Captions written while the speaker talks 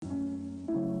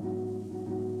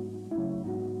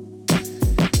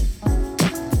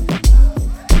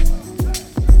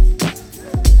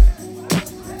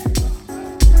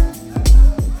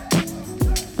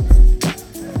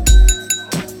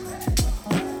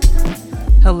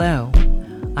Hello,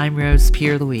 I'm Rose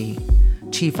Pierre-Louis,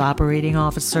 Chief Operating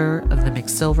Officer of the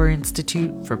McSilver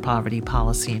Institute for Poverty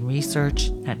Policy and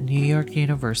Research at New York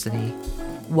University.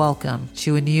 Welcome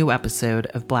to a new episode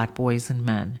of Black Boys and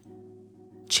Men,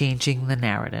 Changing the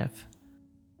Narrative.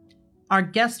 Our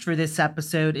guest for this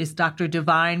episode is Dr.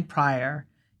 Divine Pryor.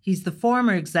 He's the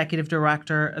former executive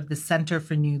director of the Center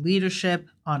for NuLeadership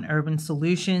on Urban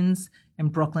Solutions in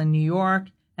Brooklyn, New York,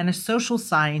 and a social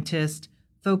scientist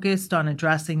focused on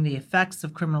addressing the effects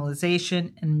of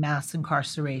criminalization and mass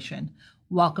incarceration.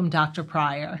 Welcome, Dr.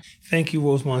 Pryor. Thank you,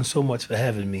 Rosemont, so much for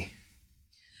having me.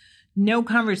 No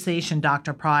conversation,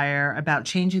 Dr. Pryor, about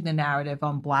changing the narrative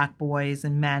on Black boys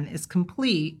and men is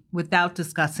complete without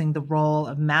discussing the role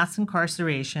of mass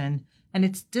incarceration and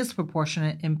its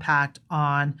disproportionate impact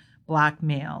on Black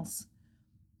males.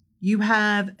 You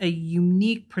have a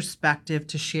unique perspective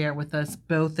to share with us,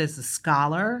 both as a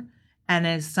scholar and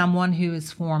as someone who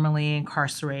is formerly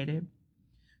incarcerated.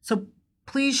 So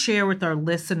please share with our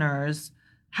listeners,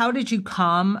 how did you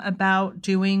come about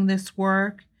doing this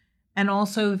work? And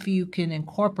also if you can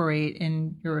incorporate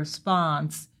in your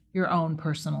response your own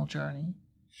personal journey.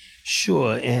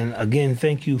 Sure. And again,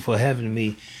 thank you for having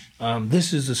me.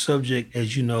 This is a subject,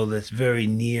 as you know, that's very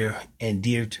near and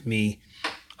dear to me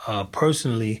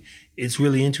personally. It's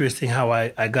really interesting how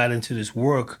I got into this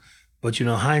work. But, you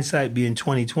know, hindsight being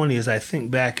 20/20, as I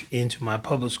think back into my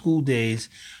public school days,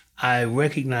 I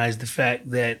recognize the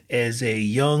fact that as a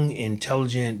young,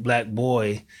 intelligent Black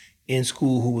boy in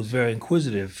school who was very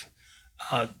inquisitive,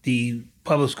 the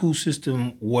public school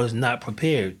system was not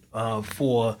prepared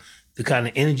for the kind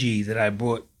of energy that I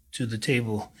brought to the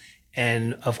table.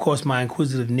 And, of course, my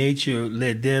inquisitive nature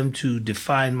led them to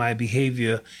define my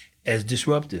behavior as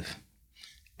disruptive.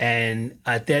 And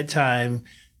at that time,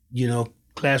 you know,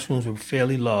 classrooms were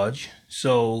fairly large,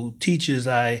 so teachers,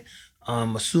 I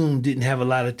assumed, didn't have a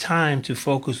lot of time to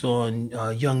focus on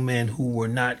young men who were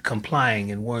not complying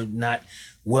and were not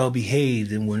well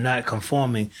behaved and were not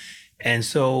conforming. And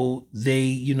so they,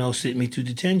 you know, sent me to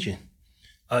detention.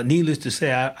 Needless to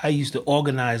say, I used to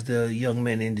organize the young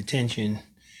men in detention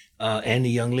and the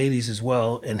young ladies as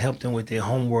well, and help them with their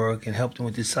homework and help them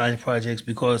with their science projects,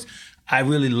 because I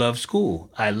really love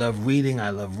school. I love reading.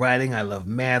 I love writing. I love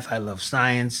math. I love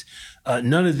science.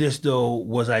 None of this, though,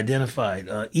 was identified.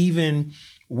 Even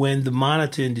when the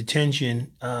monitor in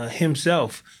detention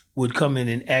himself would come in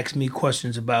and ask me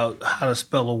questions about how to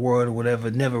spell a word or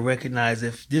whatever, never recognized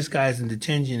if this guy's in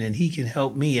detention and he can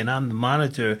help me and I'm the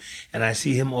monitor and I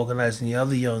see him organizing the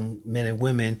other young men and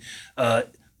women,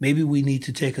 maybe we need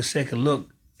to take a second look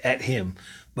at him.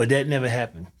 But that never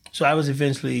happened. So I was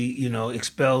eventually, you know,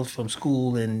 expelled from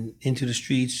school and into the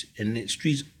streets, and the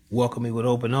streets welcomed me with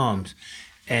open arms.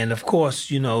 And of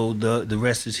course, you know, the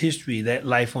rest is history. That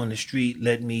life on the street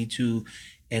led me to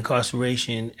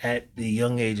incarceration at the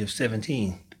young age of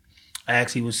 17. I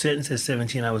actually was sentenced at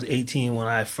 17. I was 18 when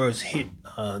I first hit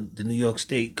the New York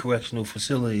State correctional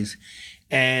facilities.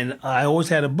 And I always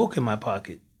had a book in my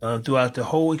pocket. Throughout the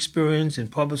whole experience in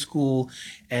public school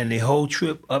and the whole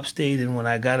trip upstate. And when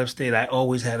I got upstate, I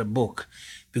always had a book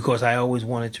because I always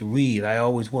wanted to read. I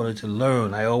always wanted to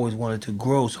learn. I always wanted to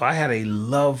grow. So I had a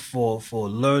love for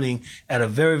learning at a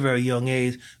very, very young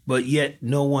age, but yet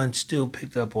no one still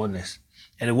picked up on this.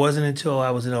 And it wasn't until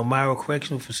I was in Elmira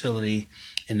Correctional Facility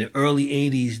in the early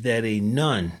 80s that a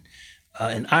nun,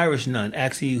 an Irish nun,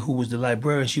 actually, who was the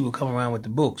librarian, she would come around with the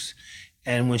books.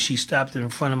 And when she stopped in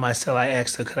front of my cell, I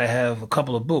asked her, could I have a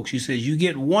couple of books? She says, you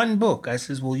get one book. I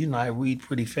says, well, you know, I read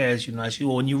pretty fast. You know, she said,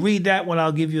 well, when you read that one,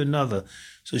 I'll give you another.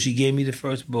 So she gave me the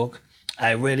first book.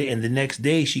 I read it. And the next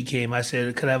day she came, I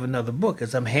said, could I have another book?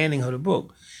 As I'm handing her the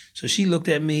book. So she looked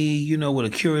at me, you know, with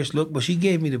a curious look, but she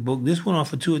gave me the book. This went on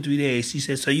for 2 or 3 days. She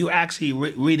said, so you actually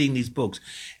reading these books?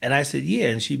 And I said, yeah.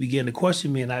 And she began to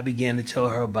question me, and I began to tell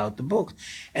her about the books.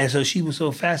 And so she was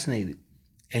so fascinated.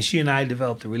 And she and I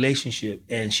developed a relationship.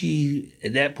 And she,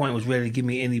 at that point, was ready to give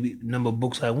me any number of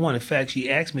books I want. In fact, she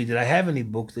asked me, did I have any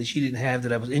books that she didn't have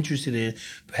that I was interested in?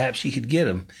 Perhaps she could get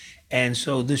them. And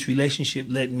so this relationship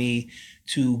led me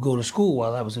to go to school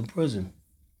while I was in prison.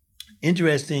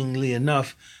 Interestingly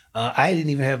enough, I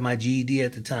didn't even have my GED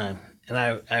at the time. And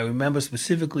I remember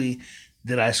specifically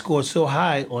that I scored so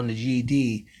high on the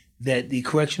GED that the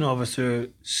correction officer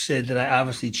said that I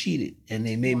obviously cheated, and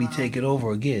they made me take it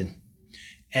over again.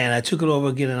 And I took it over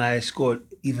again, and I scored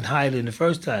even higher than the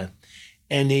first time.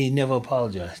 And they never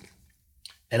apologized.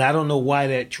 And I don't know why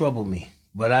that troubled me,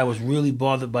 but I was really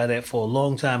bothered by that for a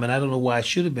long time. And I don't know why I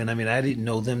should have been. I mean, I didn't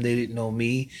know them. They didn't know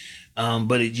me.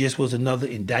 But it just was another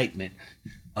indictment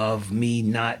of me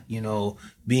not,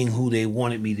 being who they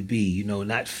wanted me to be,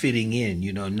 not fitting in,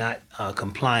 not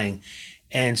complying.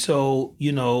 And so,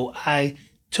 I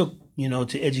took,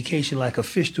 to education like a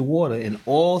fish to water. And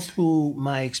all through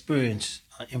my experience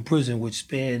in prison, which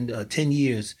spanned 10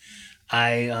 years,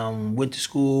 I went to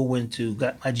school,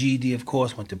 got my GED, of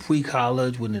course, went to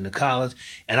pre-college, went into college,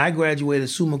 and I graduated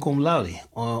summa cum laude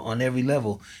on every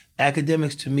level.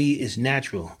 Academics to me is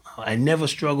natural. I never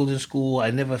struggled in school.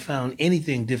 I never found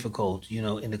anything difficult,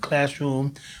 in the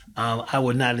classroom. I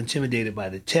was not intimidated by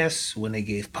the tests when they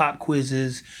gave pop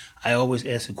quizzes. I always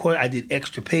answered questions. I did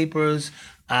extra papers.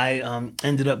 I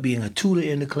ended up being a tutor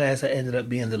in the class. I ended up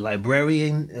being the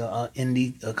librarian in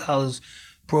the college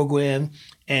program.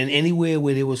 And anywhere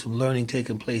where there was some learning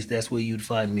taking place, that's where you'd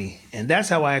find me. And that's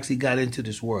how I actually got into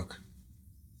this work.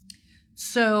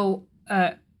 So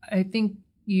I think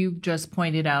you've just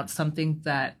pointed out something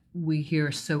that we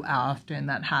hear so often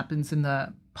that happens in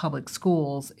the public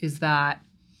schools is that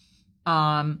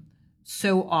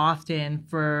so often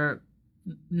for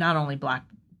not only Black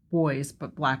boys,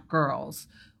 but Black girls,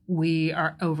 we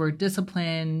are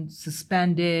over-disciplined,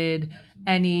 suspended,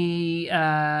 any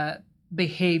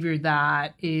behavior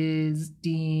that is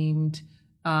deemed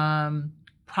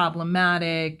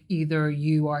problematic, either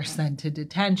you are sent to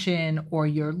detention or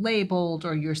you're labeled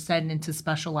or you're sent into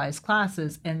specialized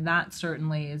classes. And that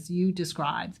certainly, as you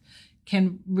described,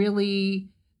 can really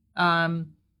put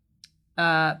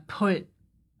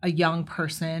a young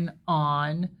person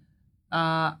on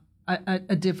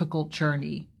a difficult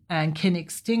journey and can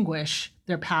extinguish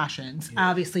their passions. Yes.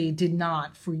 Obviously, it did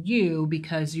not for you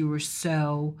because you were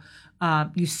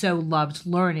you so loved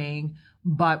learning,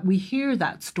 but we hear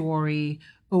that story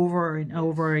over and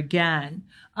over again.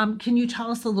 Can you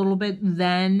tell us a little bit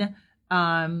then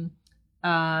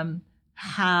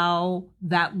how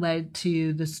that led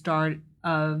to the start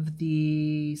of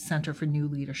the Center for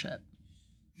NuLeadership?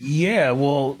 Yeah,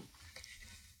 well,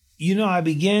 I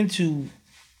began to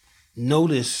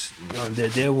notice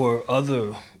that there were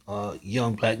other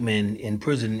young Black men in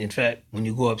prison. In fact, when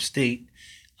you go upstate,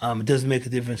 it doesn't make a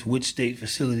difference which state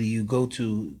facility you go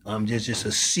to. There's just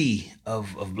a sea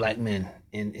of Black men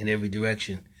in every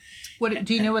direction.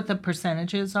 Do you know what the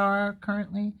percentages are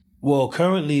currently? Well,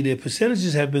 currently the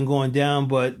percentages have been going down,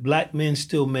 but Black men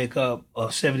still make up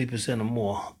 70% or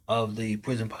more of the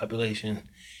prison population.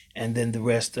 And then the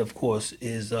rest, of course,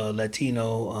 is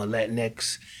Latino,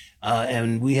 Latinx.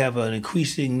 And we have an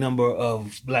increasing number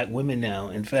of Black women now.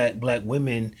 In fact, Black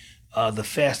women are the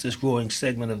fastest growing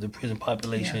segment of the prison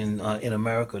population. Yes. In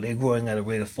America. They're growing at a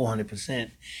rate of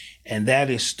 400%. And that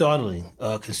is startling,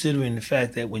 considering the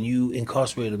fact that when you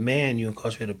incarcerate a man, you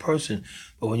incarcerate a person.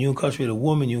 But when you incarcerate a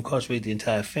woman, you incarcerate the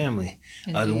entire family.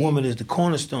 The woman is the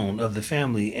cornerstone of the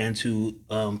family. And to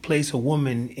place a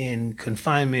woman in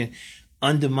confinement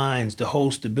undermines the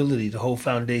whole stability, the whole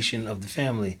foundation of the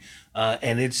family.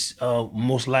 And it's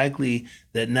most likely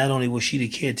that not only was she the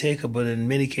caretaker, but in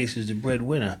many cases the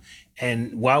breadwinner.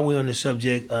 And while we're on the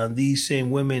subject, these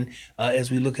same women,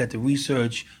 as we look at the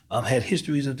research, had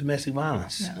histories of domestic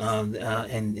violence. Yes.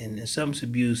 And substance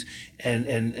abuse,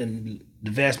 and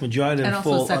the vast majority of them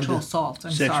fall also sexual under assault.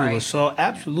 Sexual assault,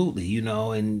 absolutely,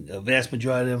 and a vast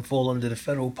majority of them fall under the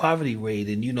federal poverty rate,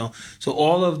 and so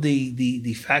all of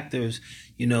the factors,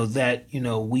 that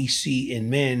we see in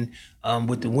men.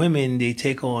 With the women, they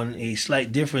take on a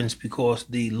slight difference because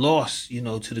the loss,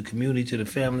 to the community, to the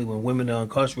family, when women are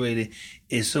incarcerated,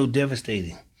 is so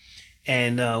devastating.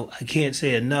 And I can't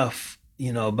say enough,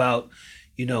 about,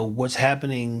 what's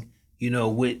happening,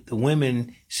 with the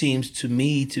women seems to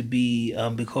me to be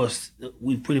because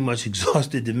we've pretty much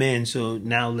exhausted the men. So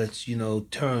now let's,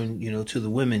 turn, to the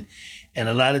women. And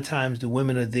a lot of times the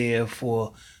women are there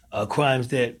for crimes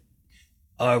that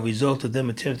are a result of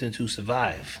them attempting to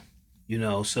survive.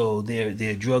 So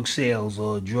they're drug sales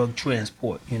or drug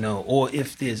transport, or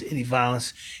if there's any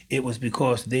violence, it was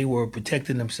because they were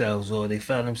protecting themselves or they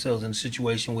found themselves in a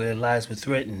situation where their lives were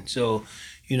threatened. So,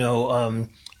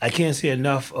 I can't say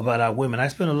enough about our women. I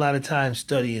spend a lot of time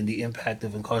studying the impact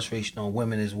of incarceration on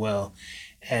women as well.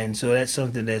 And so that's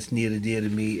something that's near and dear to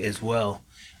me as well.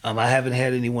 I haven't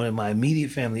had anyone in my immediate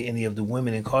family, any of the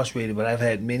women incarcerated, but I've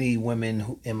had many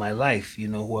women in my life,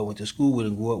 who I went to school with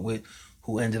and grew up with,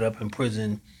 who ended up in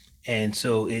prison. And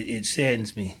so it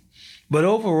saddens me. But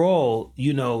overall,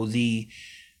 the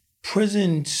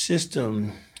prison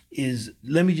system is,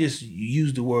 let me just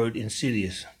use the word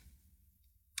insidious.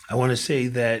 I want to say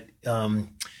that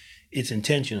it's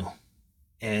intentional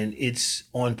and it's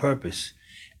on purpose.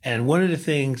 And one of the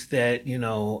things that,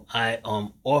 I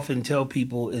often tell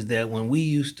people is that when we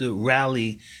used to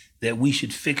rally that we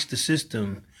should fix the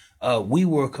system, we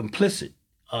were complicit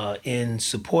in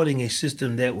supporting a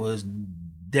system that was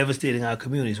devastating our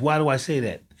communities. Why do I say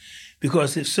that?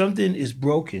 Because if something is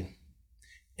broken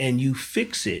and you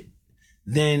fix it,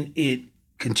 then it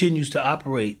continues to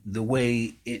operate the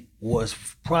way it was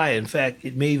prior. In fact,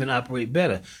 it may even operate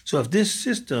better. So if this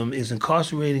system is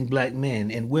incarcerating Black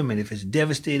men and women, if it's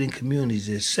devastating communities,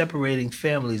 it's separating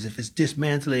families, if it's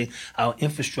dismantling our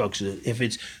infrastructure, if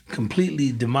it's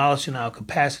completely demolishing our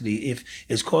capacity, if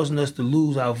it's causing us to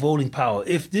lose our voting power,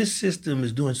 if this system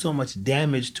is doing so much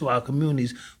damage to our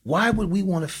communities, why would we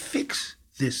want to fix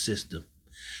this system?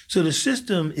 So the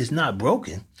system is not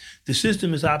broken. The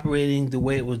system is operating the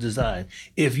way it was designed.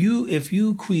 If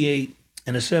you create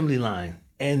an assembly line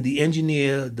and the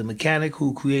engineer, the mechanic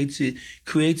who creates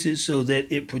it so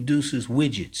that it produces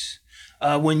widgets.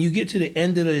 When you get to the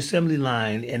end of the assembly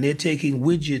line and they're taking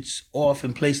widgets off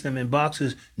and placing them in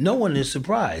boxes, no one is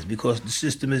surprised because the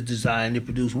system is designed to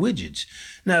produce widgets.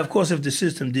 Now, of course, if the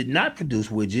system did not produce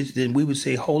widgets, then we would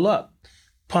say, hold up.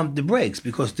 Pump the brakes,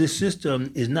 because this system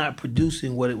is not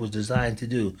producing what it was designed to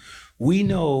do. We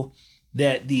know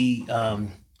that the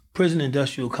prison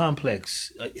industrial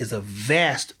complex is a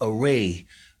vast array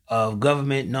of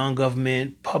government,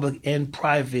 non-government, public and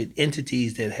private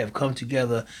entities that have come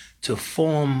together to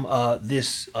form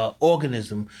this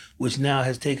organism, which now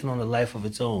has taken on a life of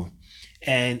its own.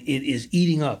 And it is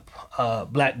eating up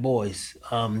Black boys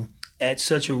at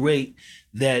such a rate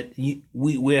that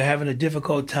we're having a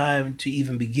difficult time to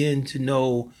even begin to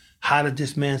know how to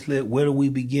dismantle it. Where do we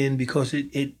begin? Because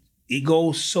it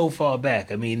goes so far back.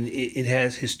 I mean, it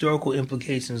has historical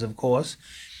implications, of course.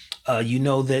 You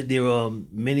know that there are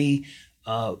many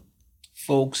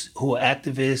folks who are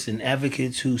activists and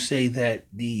advocates who say that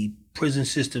the prison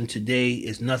system today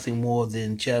is nothing more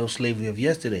than chattel slavery of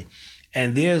yesterday.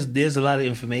 And there's a lot of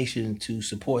information to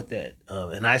support that.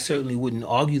 And I certainly wouldn't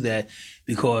argue that,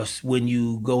 because when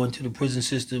you go into the prison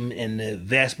system and the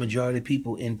vast majority of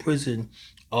people in prison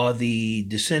are the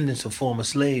descendants of former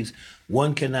slaves,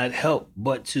 one cannot help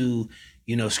but to,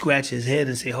 scratch his head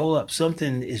and say, hold up,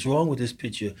 something is wrong with this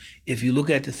picture. If you look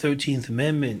at the 13th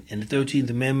Amendment, and the 13th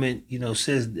Amendment,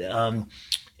 says,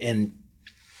 and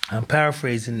I'm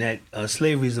paraphrasing, that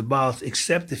slavery is abolished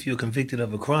except if you're convicted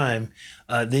of a crime,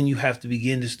 then you have to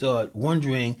begin to start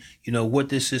wondering, what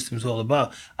this system is all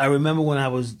about. I remember when I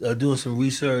was doing some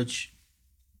research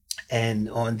and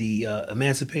on the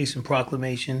Emancipation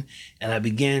Proclamation, and I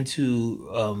began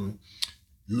to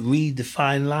read the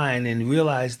fine line and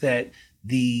realize that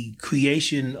the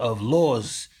creation of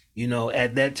laws,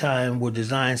 at that time were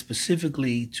designed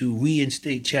specifically to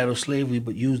reinstate chattel slavery,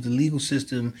 but use the legal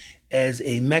system as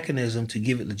a mechanism to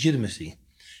give it legitimacy.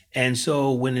 And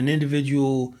so when an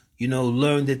individual,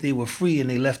 learned that they were free and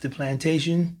they left the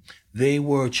plantation, they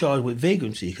were charged with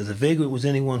vagrancy, because a vagrant was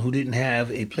anyone who didn't have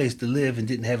a place to live and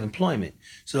didn't have employment.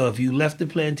 So if you left the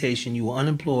plantation, you were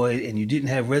unemployed and you didn't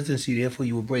have residency, therefore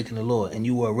you were breaking the law, and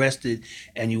you were arrested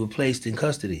and you were placed in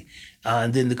custody.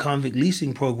 And then the convict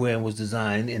leasing program was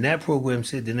designed, and that program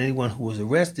said that anyone who was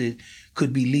arrested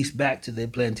could be leased back to their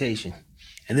plantation.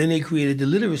 And then they created the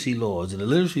literacy laws. And the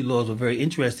literacy laws were very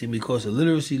interesting because the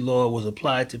literacy law was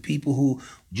applied to people who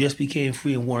just became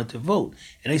free and wanted to vote.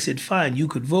 And they said, fine, you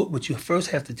could vote, but you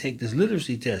first have to take this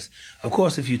literacy test. Of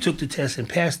course, if you took the test and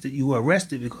passed it, you were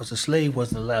arrested because a slave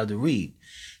wasn't allowed to read.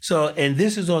 So, and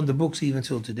this is on the books even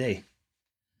till today.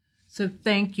 So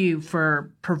thank you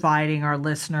for providing our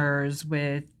listeners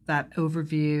with that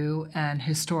overview and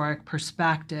historic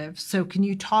perspective. So can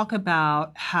you talk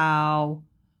about how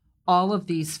all of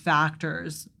these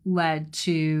factors led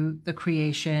to the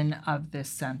creation of this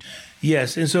center?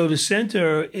 Yes, and so the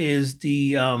center is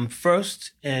the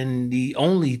first and the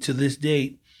only, to this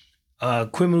date,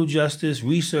 criminal justice,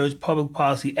 research, public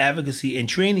policy, advocacy, and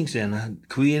training center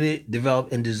created,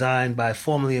 developed, and designed by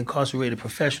formerly incarcerated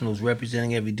professionals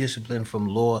representing every discipline from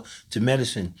law to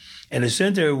medicine. And the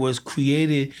center was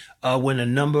created when a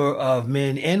number of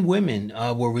men and women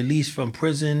were released from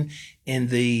prison in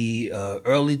the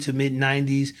early to mid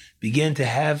 90s, began to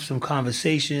have some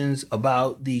conversations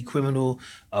about the criminal,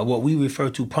 what we refer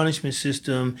to punishment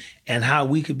system, and how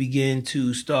we could begin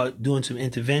to start doing some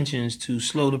interventions to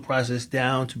slow the process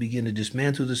down, to begin to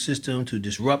dismantle the system, to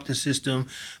disrupt the system.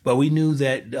 But we knew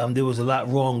that there was a lot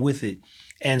wrong with it.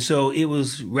 And so it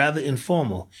was rather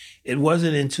informal. It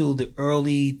wasn't until the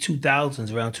early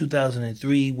 2000s, around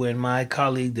 2003, when my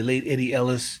colleague, the late Eddie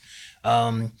Ellis,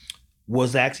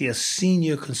 was actually a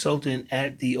senior consultant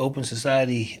at the Open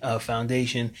Society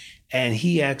Foundation. And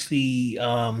he actually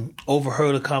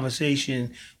overheard a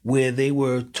conversation where they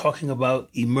were talking about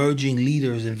emerging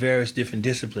leaders in various different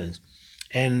disciplines.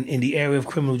 And in the area of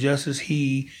criminal justice,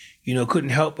 he couldn't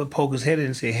help but poke his head in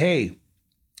and say, hey,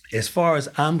 as far as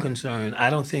I'm concerned, I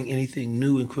don't think anything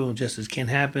new in criminal justice can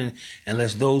happen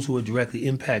unless those who are directly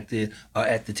impacted are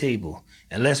at the table.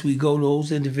 Unless we go to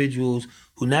those individuals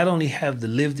who not only have the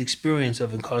lived experience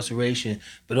of incarceration,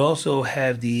 but also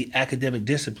have the academic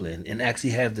discipline and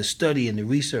actually have the study and the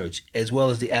research, as well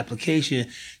as the application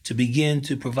to begin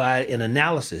to provide an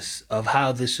analysis of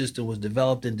how this system was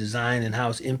developed and designed and how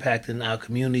it's impacting our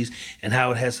communities and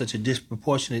how it has such a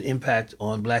disproportionate impact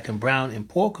on Black and brown and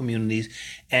poor communities.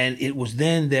 And it was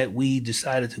then that we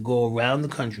decided to go around the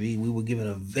country. We were given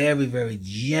a very, very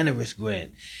generous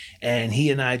grant. And he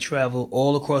and I traveled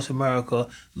all across America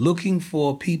looking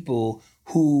for people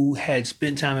who had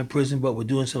spent time in prison but were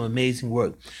doing some amazing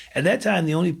work. At that time,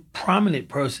 the only prominent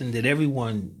person that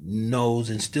everyone knows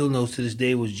and still knows to this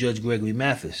day was Judge Gregory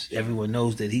Mathis. Everyone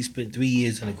knows that he spent 3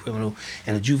 years in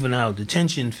a juvenile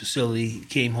detention facility,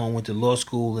 came home, went to law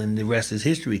school, and the rest is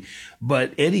history.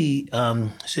 But Eddie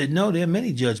said, no, there are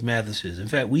many Judge Mathises. In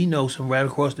fact, we know some right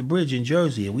across the bridge in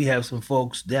Jersey, and we have some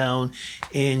folks down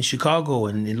in Chicago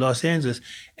and in Los Angeles.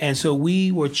 And so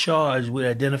we were charged with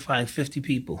identifying 50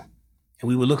 people. And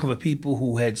we were looking for people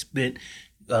who had spent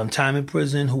time in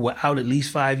prison, who were out at least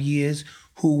 5 years,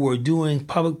 who were doing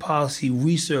public policy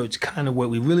research kind of work.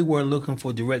 We really weren't looking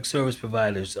for direct service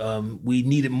providers. We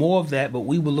needed more of that, but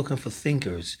we were looking for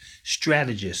thinkers,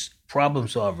 strategists, problem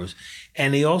solvers.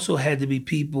 And they also had to be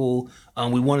people,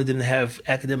 we wanted them to have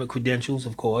academic credentials,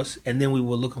 of course, and then we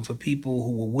were looking for people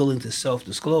who were willing to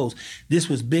self-disclose. This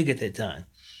was big at that time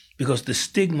because the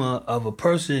stigma of a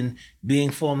person being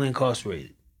formerly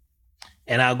incarcerated,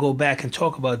 and I'll go back and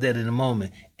talk about that in a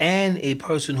moment, and a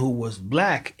person who was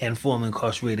Black and formerly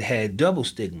incarcerated had double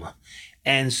stigma.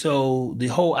 And so the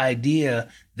whole idea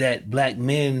that Black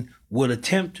men would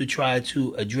attempt to try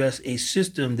to address a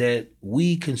system that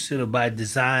we consider by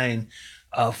design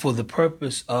for the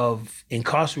purpose of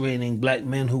incarcerating Black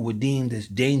men who were deemed as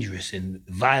dangerous and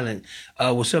violent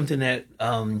was something that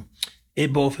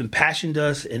it both impassioned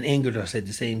us and angered us at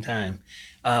the same time.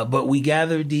 But we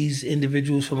gathered these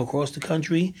individuals from across the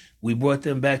country. We brought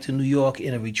them back to New York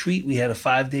in a retreat. We had a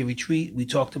 5-day retreat. We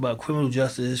talked about criminal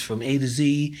justice from A to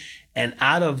Z. And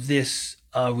out of this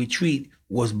retreat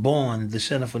was born the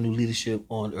Center for New Leadership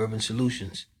on Urban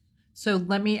Solutions. So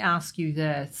let me ask you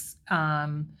this.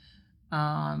 Talk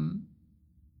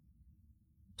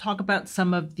about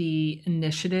some of the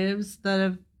initiatives that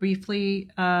have briefly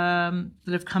that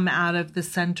have come out of the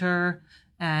center,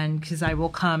 and because I will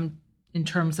come in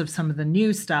terms of some of the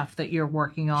new stuff that you're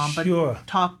working on, but Sure.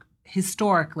 Talk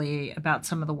historically about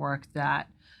some of the work that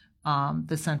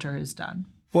the center has done.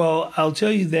 Well, I'll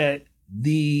tell you that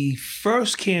the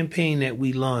first campaign that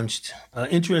we launched,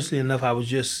 interestingly enough, I was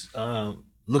just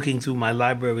looking through my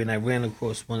library and I ran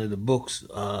across one of the books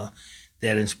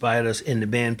that inspired us, and the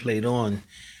band played on,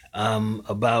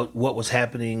 about what was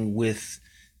happening with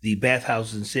the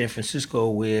bathhouses in San Francisco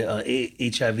where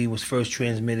HIV was first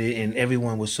transmitted, and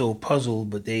everyone was so puzzled,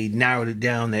 but they narrowed it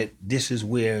down that this is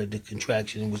where the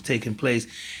contraction was taking place.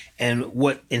 And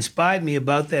what inspired me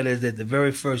about that is that the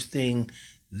very first thing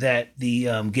that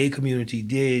the gay community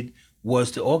did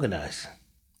was to organize.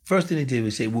 First thing they did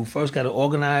was say, we first got to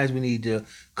organize, we need to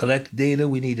collect data,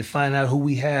 we need to find out who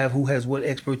we have, who has what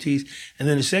expertise. And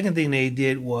then the second thing they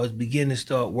did was begin to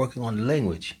start working on the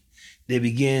language. They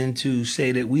began to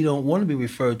say that we don't want to be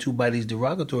referred to by these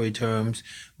derogatory terms,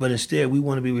 but instead we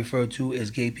want to be referred to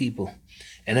as gay people.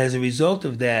 And as a result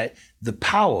of that, the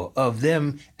power of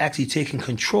them actually taking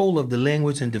control of the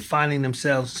language and defining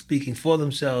themselves, speaking for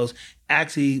themselves,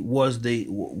 actually was the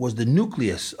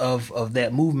nucleus of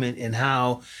that movement, and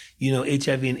how,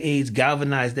 HIV and AIDS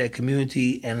galvanized that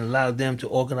community and allowed them to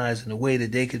organize in a way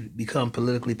that they could become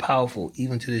politically powerful.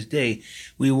 Even to this day,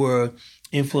 we were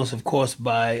influenced, of course,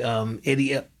 by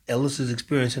Eddie Ellis's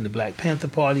experience in the Black Panther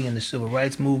Party and the Civil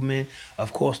Rights Movement,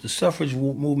 of course, the suffrage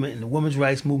movement and the women's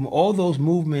rights movement. All those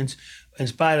movements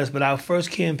inspired us, but our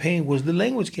first campaign was the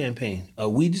language campaign.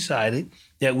 We decided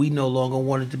that we no longer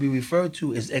wanted to be referred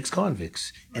to as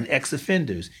ex-convicts and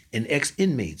ex-offenders and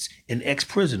ex-inmates and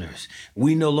ex-prisoners.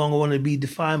 We no longer wanted to be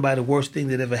defined by the worst thing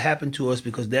that ever happened to us,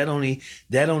 because that only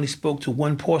spoke to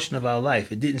one portion of our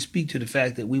life. It didn't speak to the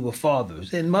fact that we were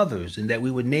fathers and mothers, and that we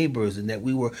were neighbors, and that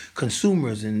we were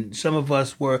consumers, and some of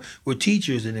us were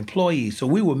teachers and employees. So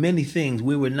we were many things.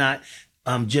 We were not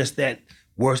just that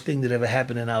worst thing that ever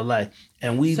happened in our life.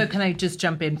 And So can I just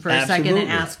jump in for a second and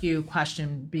ask you a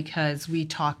question? Because we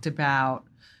talked about,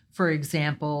 for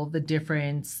example, the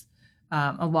difference. We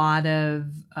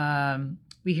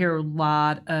hear a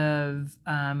lot of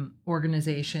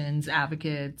organizations,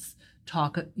 advocates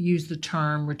use the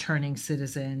term returning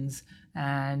citizens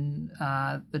and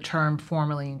the term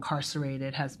formerly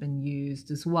incarcerated has been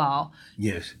used as well.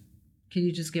 Yes. Can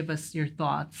you just give us your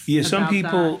thoughts? Yeah,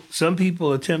 about some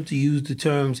people attempt to use the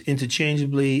terms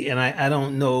interchangeably, and I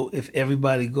don't know if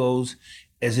everybody goes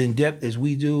as in depth as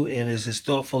we do and is as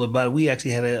thoughtful about it. We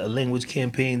actually had a language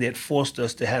campaign that forced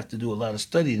us to have to do a lot of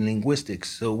study in linguistics,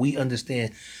 so we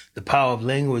understand the power of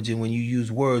language and when you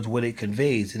use words, what it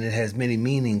conveys, and it has many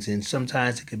meanings, and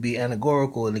sometimes it could be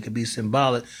allegorical and it could be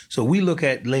symbolic. So we look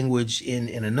at language in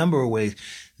a number of ways.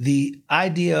 The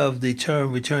idea of the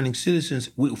term returning citizens,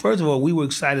 first of all, we were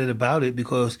excited about it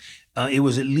because it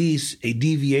was at least a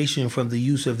deviation from the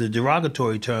use of the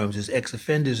derogatory terms as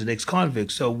ex-offenders and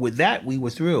ex-convicts. So with that, we were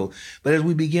thrilled. But as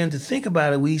we began to think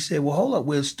about it, we said, well, hold up,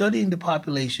 we're studying the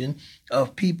population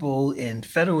of people in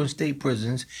federal and state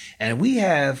prisons, and we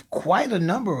have quite a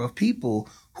number of people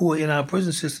who are in our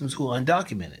prison systems who are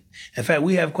undocumented. In fact,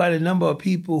 we have quite a number of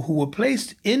people who were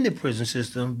placed in the prison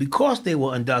system because they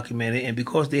were undocumented and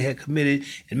because they had committed,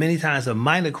 and many times, a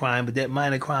minor crime, but that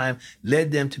minor crime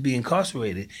led them to be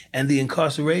incarcerated. And the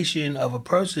incarceration of a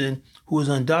person who is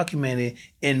undocumented,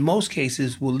 in most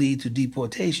cases, will lead to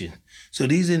deportation. So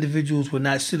these individuals were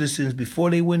not citizens before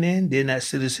they went in, they're not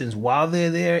citizens while they're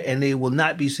there, and they will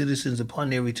not be citizens upon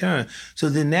their return. So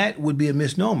then that would be a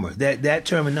misnomer. That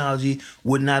terminology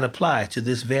would not apply to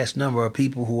this vast number of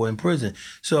people who are in prison.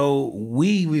 So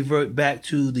we revert back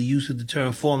to the use of the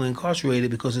term formerly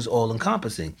incarcerated because it's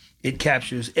all-encompassing. It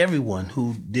captures everyone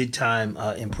who did time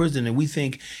in prison, and we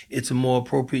think it's a more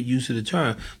appropriate use of the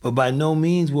term. But by no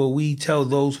means will we tell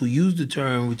those who use the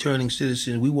term returning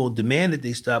citizens, we won't demand that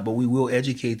they stop, but we will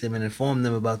educate them and inform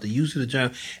them about the use of the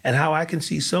term and how I can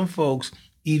see some folks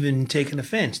even taking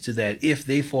offense to that if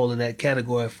they fall in that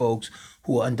category of folks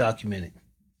who are undocumented.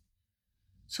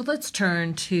 So let's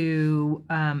turn to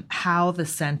how the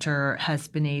center has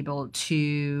been able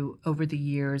to, over the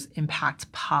years,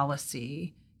 impact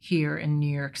policy here in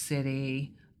New York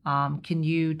City. Can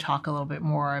you talk a little bit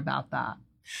more about that?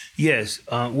 Yes.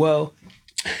 Well,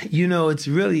 it's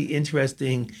really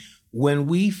interesting. When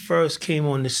we first came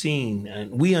on the scene,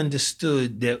 we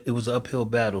understood that it was an uphill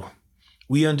battle.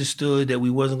 We understood that we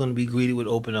wasn't going to be greeted with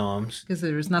open arms. Because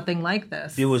there was nothing like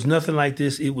this. There was nothing like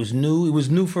this. It was new. It was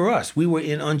new for us. We were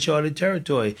in uncharted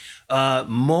territory.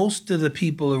 Most of the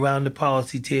people around the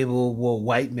policy table were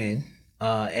white men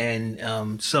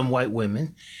and some white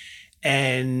women.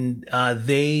 And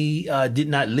they did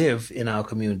not live in our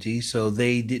community, so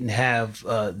they didn't have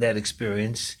that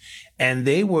experience. And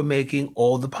they were making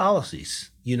all the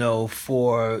policies,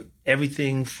 for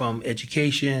everything from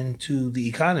education to the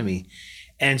economy.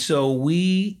 And so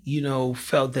we,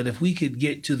 felt that if we could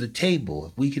get to the table,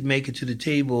 if we could make it to the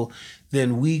table,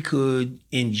 then we could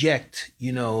inject,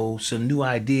 some new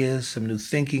ideas, some new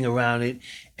thinking around it.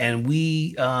 And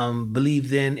we believe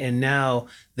then and now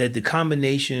that the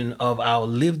combination of our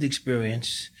lived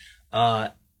experience,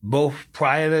 both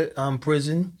prior to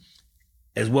prison,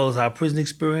 as well as our prison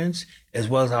experience, as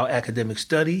well as our academic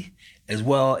study, as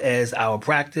well as our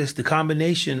practice, the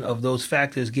combination of those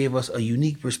factors gave us a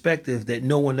unique perspective that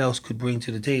no one else could bring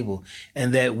to the table,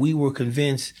 and that we were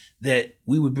convinced that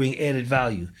we would bring added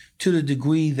value to the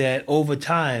degree that over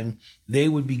time, they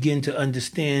would begin to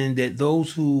understand that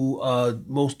those who are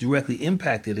most directly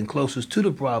impacted and closest to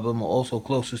the problem are also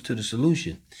closest to the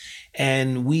solution.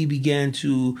 And we began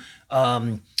to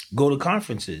go to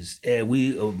conferences.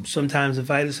 We sometimes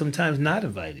invited, sometimes not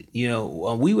invited.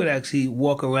 We would actually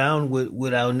walk around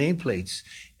with our nameplates.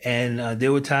 And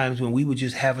there were times when we would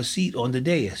just have a seat on the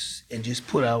dais and just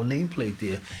put our nameplate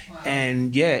there. Wow.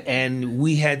 And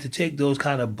we had to take those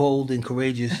kind of bold and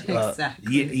courageous.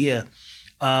 Exactly.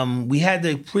 We had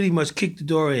to pretty much kick the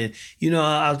door in.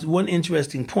 One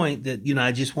interesting point that,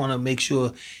 I just want to make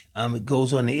sure it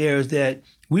goes on the air is that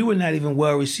we were not even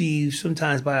well received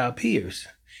sometimes by our peers.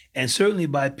 And certainly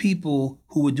by people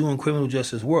who were doing criminal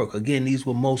justice work. Again, these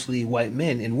were mostly white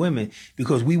men and women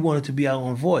because we wanted to be our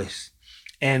own voice.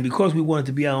 And because we wanted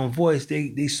to be our own voice,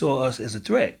 they saw us as a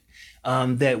threat,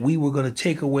 that we were going to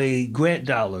take away grant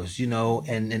dollars,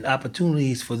 and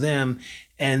opportunities for them.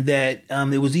 And that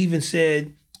it was even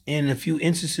said in a few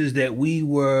instances that we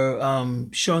were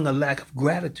showing a lack of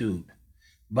gratitude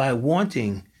by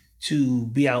wanting to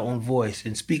be our own voice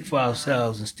and speak for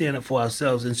ourselves and stand up for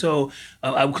ourselves. And so,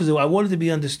 because I wanted to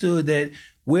be understood that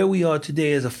where we are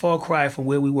today is a far cry from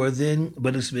where we were then,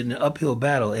 but it's been an uphill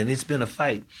battle and it's been a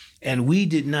fight. And we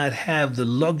did not have the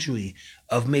luxury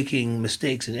of making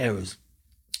mistakes and errors.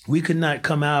 we could not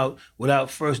come out without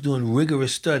first doing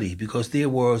rigorous study, because there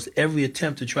was every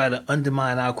attempt to try to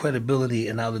undermine our credibility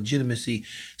and our legitimacy.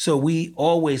 So we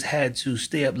always had to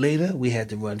stay up later. We had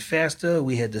to run faster.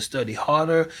 We had to study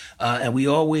harder. And we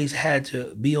always had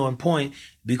to be on point,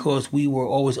 because we were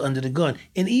always under the gun.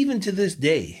 And even to this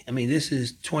day, I mean, this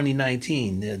is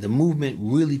 2019. The movement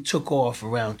really took off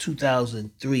around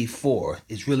 2003, 4.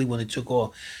 It's really when it took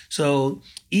off. So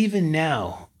even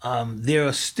now, there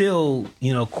are still,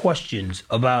 questions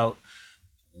about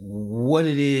what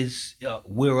it is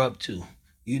we're up to.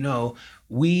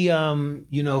 We,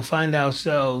 find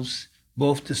ourselves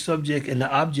both the subject and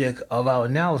the object of our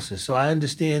analysis. So I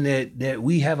understand that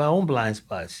we have our own blind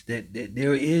spots, that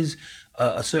there is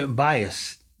a certain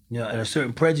bias, and a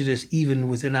certain prejudice even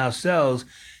within ourselves,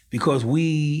 because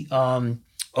we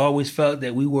always felt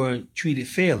that we weren't treated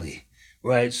fairly,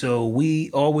 right? So we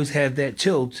always have that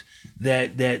tilt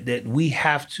that we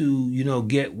have to,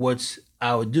 get what's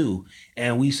our due.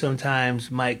 And we sometimes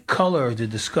might color the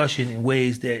discussion in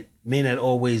ways that may not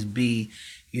always be,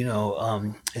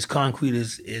 as concrete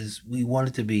as we want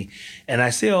it to be. And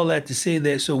I say all that to say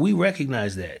that, so we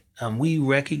recognize that. We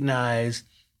recognize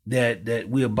that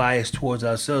we are biased towards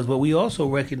ourselves, but we also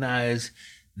recognize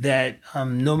that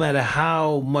no matter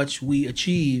how much we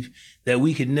achieve, that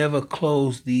we can never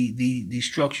close the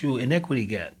structural inequity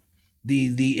gap.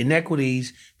 The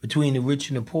inequities between the rich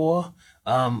and the poor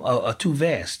are too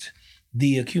vast.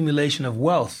 The accumulation of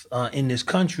wealth in this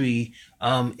country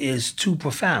is too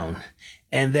profound,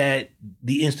 and that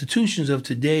the institutions of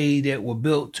today that were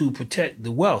built to protect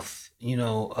the wealth,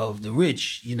 of the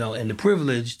rich, and the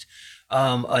privileged,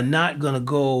 are not going to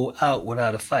go out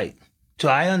without a fight. So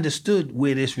I understood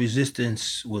where this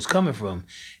resistance was coming from.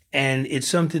 And it's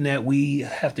something that we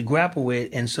have to grapple with.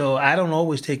 And so I don't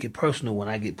always take it personal when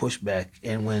I get pushed back,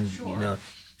 and when,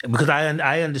 because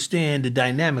I understand the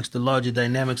dynamics, the larger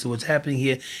dynamics of what's happening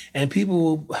here. And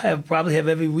people probably have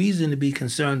every reason to be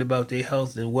concerned about their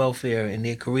health and welfare and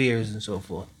their careers and so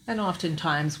forth. And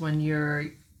oftentimes when you're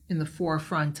in the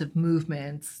forefront of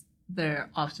movements, there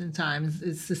oftentimes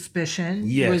is suspicion,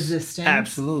 resistance.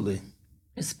 Absolutely.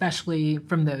 Especially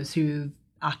from those who've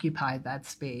occupied that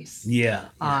space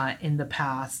in the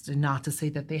past. And not to say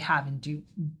that they haven't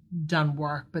done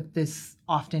work, but this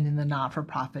often in the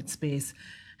not-for-profit space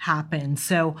happens.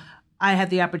 So I had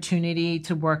the opportunity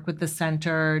to work with the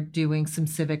center doing some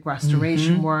civic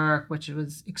restoration work, which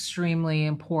was extremely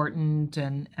important,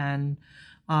 and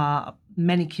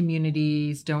many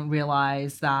communities don't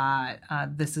realize that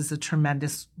this is a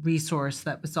tremendous resource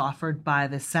that was offered by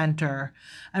the center.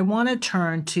 I want to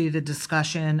turn to the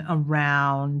discussion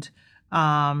around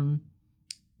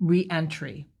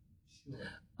reentry.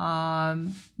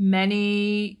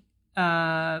 Many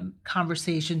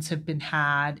conversations have been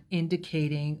had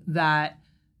indicating that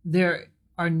there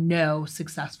are no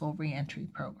successful reentry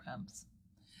programs.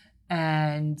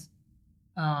 And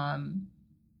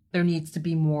there needs to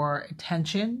be more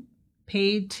attention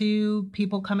paid to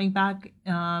people coming back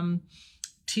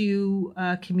to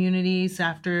communities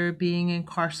after being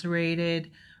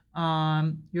incarcerated.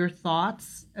 Your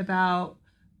thoughts about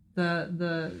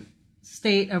the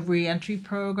state of reentry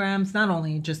programs, not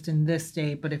only just in this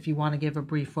state, but if you want to give a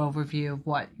brief overview of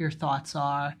what your thoughts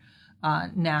are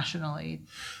nationally.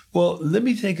 Well, let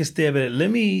me take a stab at it.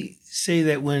 Let me say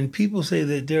that when people say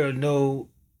that there are no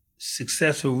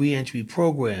successful reentry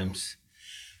programs,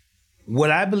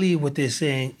 what I believe what they're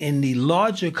saying in the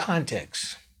larger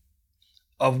context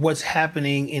of what's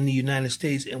happening in the United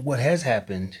States and what has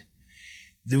happened,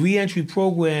 the reentry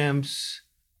programs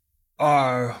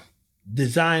are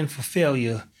designed for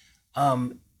failure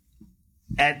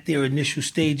at their initial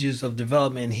stages of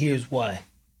development, and here's why.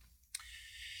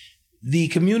 The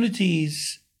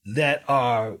communities that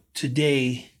are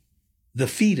today the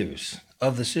feeders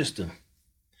of the system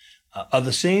are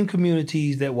the same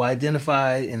communities that were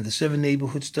identified in the 7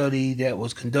 neighborhood study that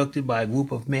was conducted by a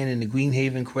group of men in the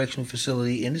Greenhaven Correctional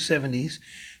Facility in the 70s,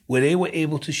 where they were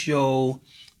able to show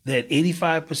that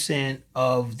 85%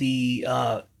 of the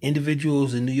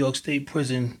individuals in New York State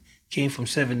Prison came from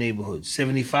 7 neighborhoods.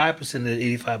 75% of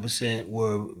the 85%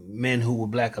 were men who were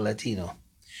Black or Latino.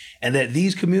 And that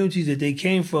these communities that they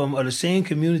came from are the same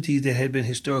communities that had been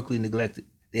historically neglected.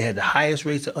 They had the highest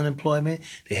rates of unemployment.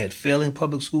 They had failing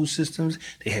public school systems.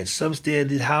 They had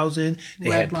substandard housing. They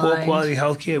had poor quality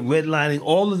healthcare, redlining.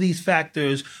 All of these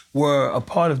factors were a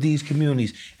part of these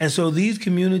communities. And so these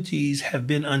communities have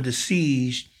been under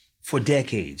siege for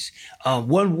decades.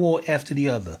 One war after the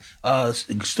other.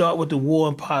 Start with the war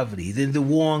on poverty, then the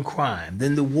war on crime,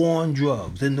 then the war on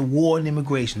drugs, then the war on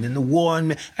immigration, then the war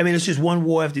on... it's just one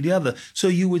war after the other. So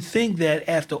you would think that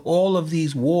after all of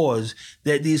these wars,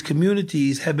 that these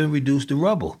communities have been reduced to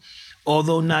rubble.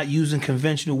 Although not using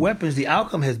conventional weapons, the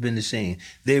outcome has been the same.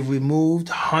 They've removed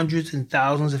hundreds and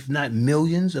thousands, if not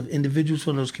millions, of individuals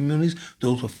from those communities.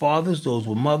 Those were fathers, those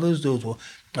were mothers, those were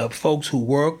folks who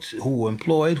worked, who were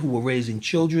employed, who were raising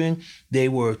children. They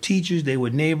were teachers, they were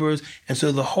neighbors. And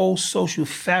so the whole social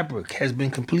fabric has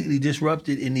been completely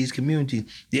disrupted in these communities.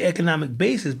 The economic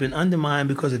base has been undermined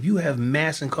because if you have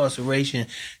mass incarceration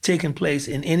taking place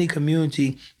in any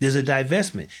community, there's a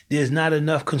divestment. There's not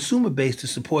enough consumer base to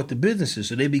support the businesses,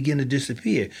 so they begin to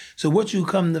disappear. So what you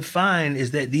come to find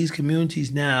is that these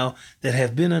communities now that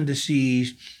have been under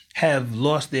siege have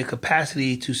lost their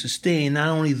capacity to sustain not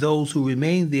only those who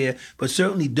remain there, but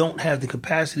certainly don't have the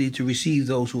capacity to receive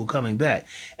those who are coming back.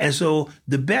 And so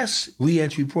the best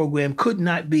reentry program could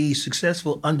not be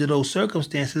successful under those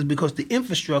circumstances because the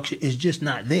infrastructure is just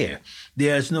not there.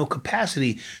 There's no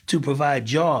capacity to provide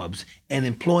jobs and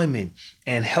employment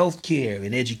and healthcare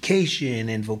and education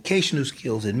and vocational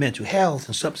skills and mental health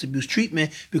and substance abuse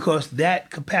treatment because that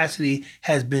capacity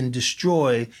has been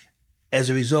destroyed as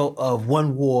a result of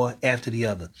one war after the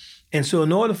other. And so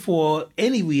in order for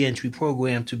any reentry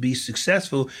program to be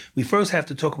successful, we first have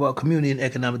to talk about community and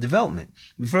economic development.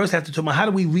 We first have to talk about how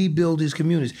do we rebuild these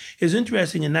communities. It's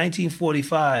interesting, in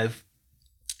 1945,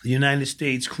 the United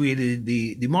States created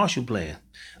the Marshall Plan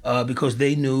because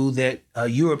they knew that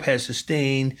Europe had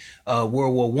sustained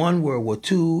World War I, World War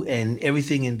II, and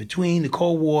everything in between, the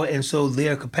Cold War, and so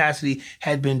their capacity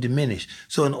had been diminished.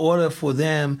 So in order for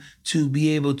them to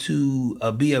be able to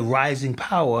be a rising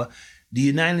power, the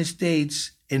United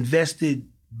States invested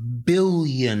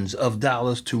billions of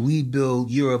dollars to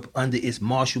rebuild Europe under its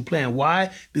Marshall Plan.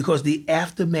 Why? Because the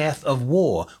aftermath of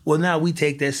war. Well, now we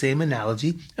take that same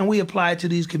analogy and we apply it to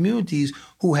these communities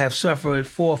who have suffered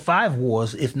 4 or 5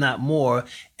 wars, if not more,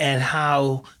 and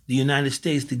how the United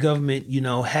States, the government,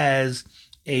 has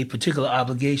a particular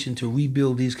obligation to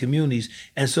rebuild these communities.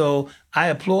 And so I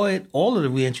applaud all of the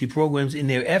reentry programs in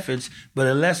their efforts, but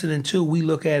in lesson 2, we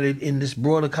look at it in this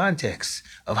broader context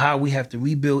of how we have to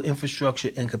rebuild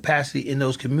infrastructure and capacity in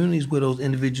those communities where those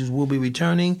individuals will be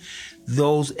returning.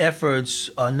 Those efforts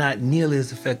are not nearly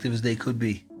as effective as they could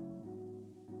be.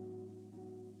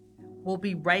 We'll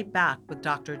be right back with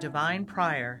Dr. Divine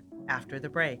Pryor after the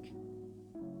break.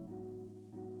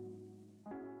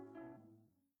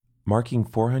 Marking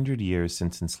 400 years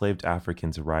since enslaved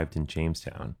Africans arrived in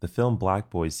Jamestown, the film Black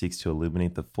Boys seeks to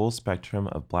illuminate the full spectrum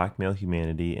of Black male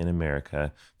humanity in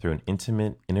America through an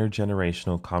intimate,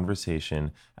 intergenerational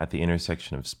conversation at the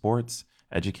intersection of sports,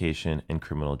 education, and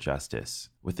criminal justice.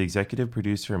 With executive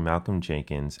producer Malcolm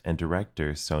Jenkins and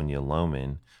director Sonia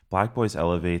Lohman, Black Boys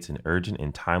elevates an urgent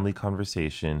and timely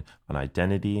conversation on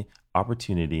identity,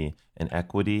 opportunity, and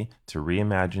equity to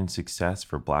reimagine success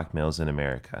for Black males in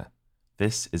America.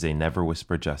 This is a Never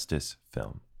Whisper Justice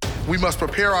film. We must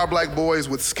prepare our Black boys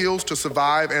with skills to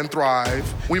survive and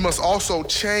thrive. We must also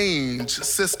change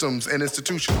systems and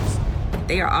institutions.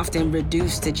 They are often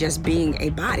reduced to just being a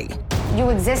body.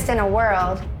 You exist in a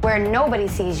world where nobody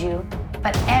sees you,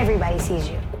 but everybody sees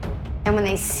you. And when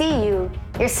they see you,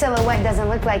 your silhouette doesn't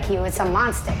look like you, it's a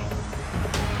monster.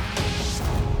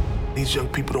 These young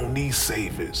people don't need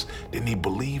saviors, they need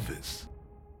believers.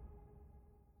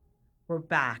 We're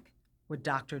back with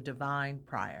Dr. Divine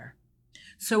Pryor.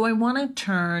 So I want to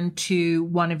turn to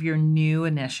one of your new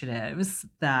initiatives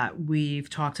that we've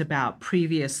talked about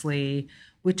previously,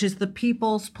 which is the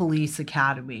People's Police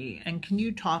Academy. And can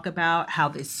you talk about how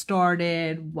this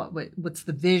started, what's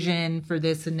the vision for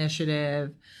this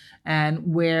initiative,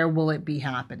 and where will it be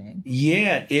happening?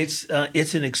 Yeah, it's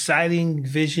an exciting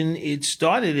vision. It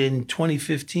started in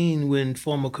 2015 when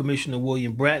former Commissioner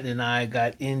William Bratton and I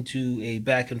got into a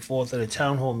back and forth at a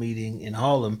town hall meeting in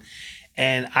Harlem.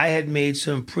 And I had made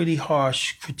some pretty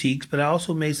harsh critiques, but I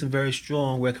also made some very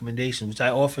strong recommendations, which I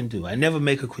often do. I never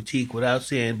make a critique without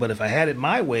saying, but if I had it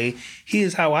my way,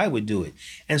 here's how I would do it.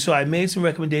 And so I made some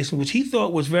recommendations, which he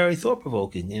thought was very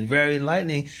thought-provoking and very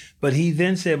enlightening. But he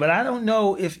then said, but I don't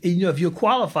know if you're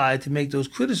qualified to make those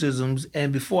criticisms.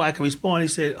 And before I could respond, he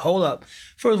said, hold up.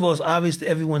 First of all, it's obvious to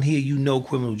everyone here you know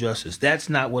criminal justice. That's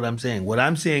not what I'm saying. What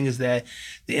I'm saying is that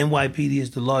the NYPD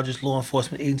is the largest law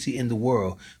enforcement agency in the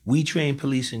world. We train train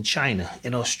police in China,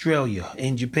 in Australia,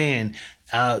 in Japan.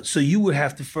 So you would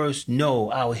have to first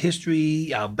know our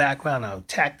history, our background, our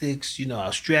tactics,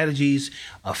 our strategies,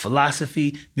 our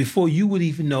philosophy, before you would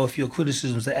even know if your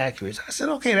criticisms are accurate. So I said,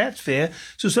 okay, that's fair.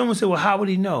 So someone said, well, how would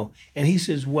he know? And he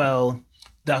says, well,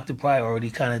 Dr. Pryor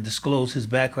already kind of disclosed his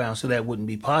background, so that wouldn't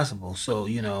be possible. So,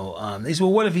 they said,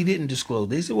 well, what if he didn't disclose?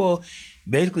 They said, well,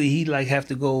 basically he'd have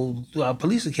to go to our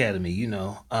police academy,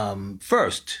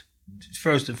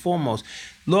 first and foremost.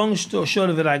 Long story short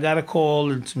of it, I got a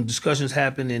call and some discussions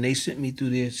happened, and they sent me through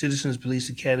their Citizens Police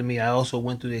Academy. I also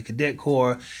went through their cadet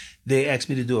corps. They asked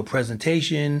me to do a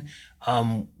presentation.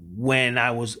 When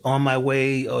I was on my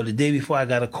way, or the day before, I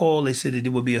got a call. They said that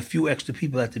there would be a few extra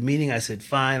people at the meeting. I said,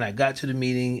 fine. I got to the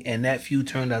meeting, and that few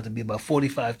turned out to be about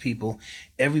 45 people.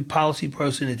 Every policy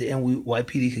person at the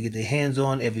NYPD could get their hands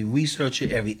on, every researcher,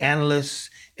 every analyst,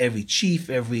 every chief,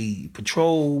 every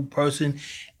patrol person,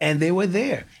 and they were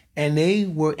there. And they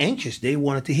were anxious. They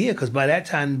wanted to hear, because by that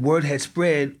time, word had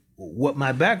spread what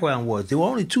my background was. There were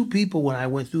only 2 people when I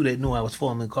went through that knew I was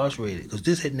formerly incarcerated, because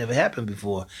this had never happened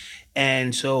before.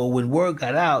 And so when word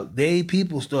got out,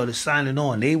 people started signing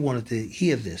on. They wanted to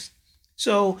hear this.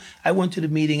 So I went to the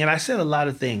meeting, and I said a lot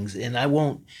of things, and I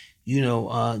won't,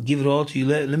 give it all to you.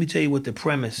 Let me tell you what the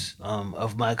premise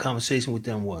of my conversation with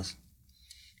them was.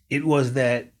 It was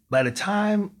that by the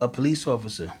time a police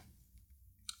officer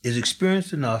is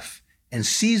experienced enough and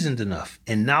seasoned enough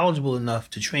and knowledgeable enough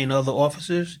to train other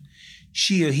officers,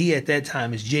 she or he at that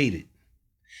time is jaded.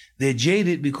 They're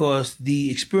jaded because the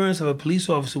experience of a police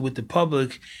officer with the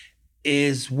public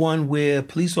is one where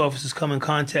police officers come in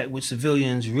contact with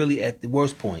civilians really at the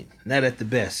worst point, not at the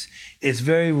best. It's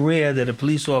very rare that a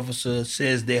police officer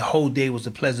says their whole day was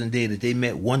a pleasant day, that they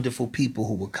met wonderful people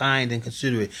who were kind and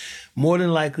considerate. More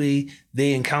than likely,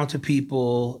 they encounter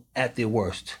people at their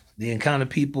worst. They encounter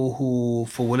people who,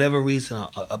 for whatever reason,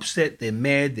 are upset, they're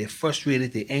mad, they're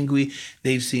frustrated, they're angry.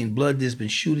 They've seen blood, there's been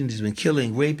shooting, there's been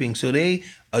killing, raping. So they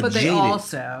are But they jaded.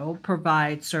 also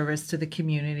provide service to the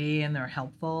community, and they're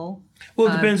helpful. Well,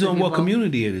 it depends on what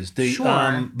community it is.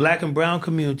 Sure. Black and brown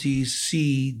communities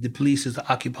see the police as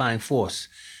the occupying force.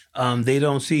 They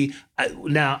don't see...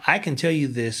 Now, I can tell you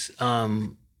this,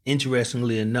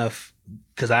 interestingly enough,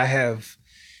 because I have,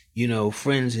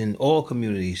 friends in all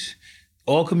communities.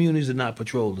 All communities are not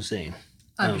patrolled the same.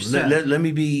 Let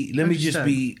me just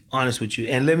be honest with you,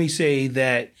 and let me say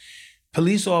that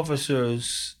police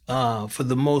officers, for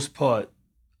the most part,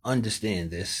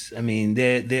 understand this. I mean,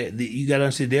 you got to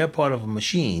understand they're part of a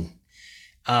machine,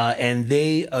 and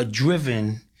they are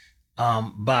driven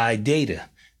by data.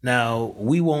 Now,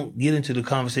 we won't get into the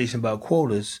conversation about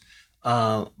quotas.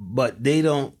 But they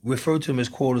don't refer to them as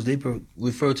quotas. They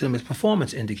refer to them as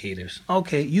performance indicators.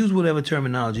 Okay, use whatever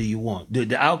terminology you want.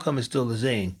 The outcome is still the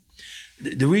same.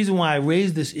 The reason why I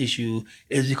raise this issue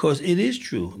is because it is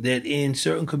true that in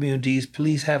certain communities,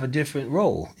 police have a different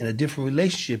role and a different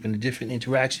relationship and a different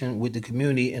interaction with the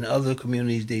community. In other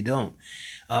communities, they don't.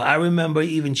 I remember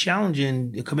even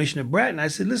challenging Commissioner Bratton. I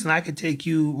said, listen, I could take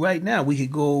you right now. We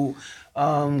could go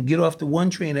get off the one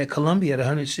train at Columbia at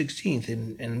 116th,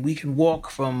 and we can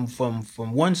walk from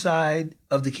one side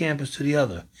of the campus to the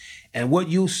other. And what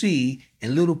you'll see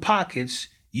in little pockets,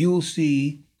 you'll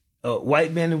see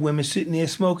white men and women sitting there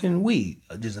smoking weed.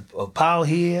 There's a pile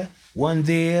here, one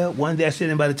there, one there. I said,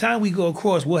 and by the time we go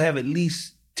across, we'll have at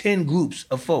least 10 groups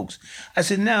of folks. I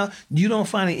said, now, you don't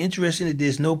find it interesting that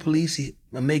there's no police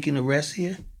making arrests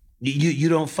here? You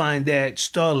don't find that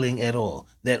startling at all?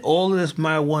 That all of this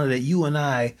marijuana that you and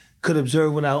I could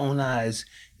observe with our own eyes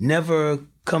never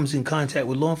comes in contact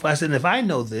with law enforcement? I said, and if I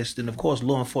know this, then of course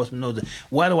law enforcement knows it.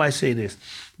 Why do I say this?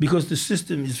 Because the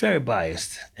system is very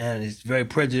biased, and it's very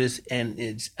prejudiced, and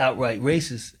it's outright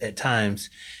racist at times.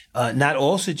 Not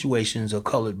all situations are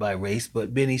colored by race,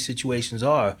 but many situations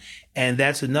are. And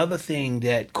that's another thing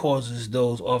that causes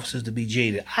those officers to be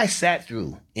jaded. I sat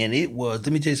through, and it was,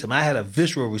 let me tell you something, I had a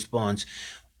visceral response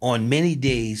on many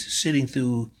days sitting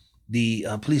through the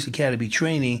police academy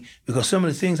training, because some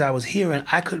of the things I was hearing,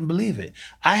 I couldn't believe it.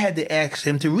 I had to ask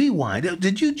him to rewind.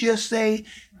 Did you just say,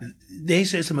 they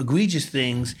said some egregious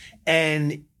things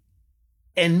and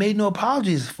made no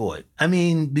apologies for it? I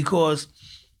mean, because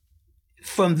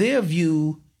from their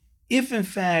view, if in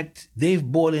fact they've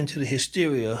bought into the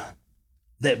hysteria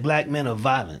that black men are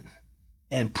violent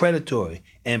and predatory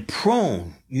and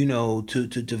prone,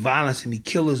 to violence and be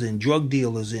killers and drug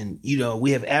dealers, and,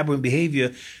 we have aberrant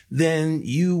behavior, then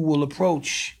you will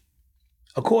approach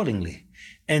accordingly.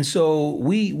 And so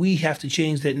we have to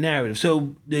change that narrative.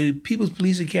 So the People's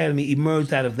Police Academy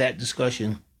emerged out of that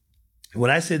discussion. When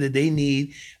I said that they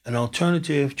need an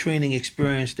alternative training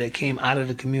experience that came out of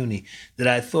the community, that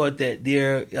I thought that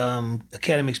their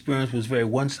academic experience was very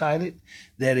one-sided,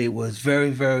 that it was very,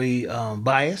 very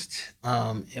biased,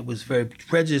 it was very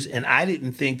prejudiced, and I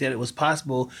didn't think that it was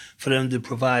possible for them to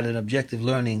provide an objective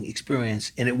learning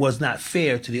experience, and it was not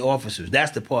fair to the officers.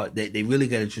 That's the part that they really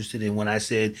got interested in when I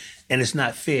said, and it's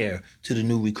not fair to the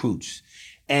new recruits.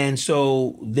 And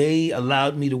so they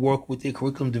allowed me to work with their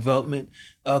curriculum development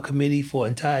committee for an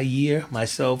entire year,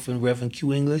 myself and Reverend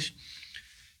Q English.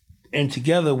 And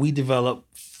together we developed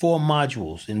 4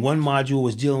 modules. And one module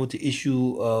was dealing with the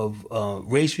issue of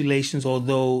race relations,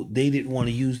 although they didn't want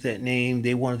to use that name.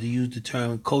 They wanted to use the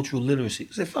term cultural literacy.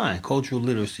 I said, fine, cultural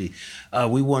literacy.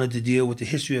 We wanted to deal with the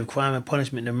history of crime and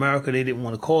punishment in America. They didn't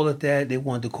want to call it that. They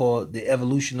wanted to call it the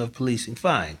evolution of policing.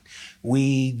 Fine.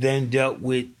 We then dealt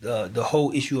with the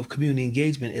whole issue of community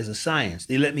engagement as a science.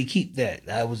 They let me keep that.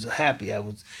 I was happy.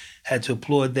 Had to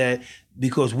applaud that,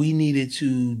 because we needed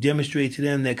to demonstrate to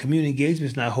them that community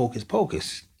engagement is not hocus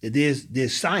pocus.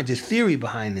 There's science, there's theory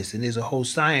behind this, and there's a whole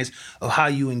science of how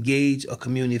you engage a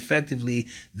community effectively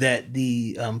that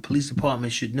the police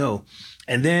department should know.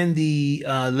 And then the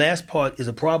last part is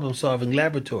a problem-solving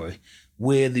laboratory,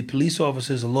 where the police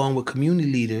officers, along with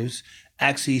community leaders,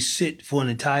 actually sit for an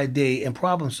entire day and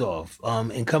problem solve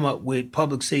and come up with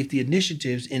public safety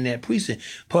initiatives in that precinct.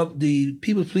 The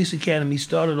People's Police Academy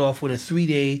started off with a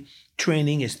 3-day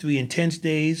training. It's 3 intense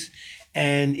days.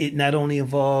 And it not only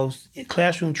involves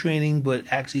classroom training, but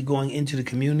actually going into the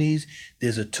communities.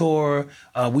 There's a tour.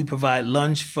 We provide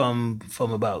lunch from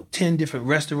about 10 different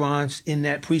restaurants in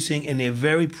that precinct, and they're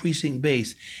very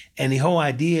precinct-based. And the whole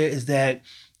idea is that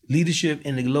leadership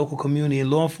in the local community and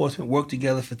law enforcement work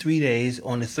together for 3 days,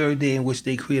 on the 3rd day in which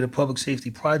they create a public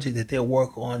safety project that they'll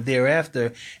work on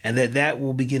thereafter, and that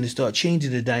will begin to start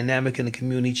changing the dynamic in the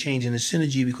community, changing the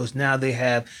synergy, because now they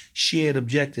have shared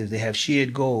objectives, they have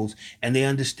shared goals, and they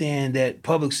understand that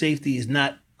public safety is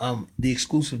not the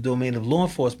exclusive domain of law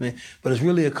enforcement, but it's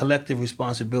really a collective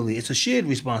responsibility. It's a shared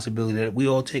responsibility that we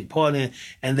all take part in,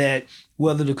 and that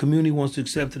whether the community wants to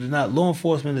accept it or not, law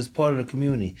enforcement is part of the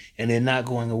community, and they're not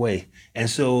going away. And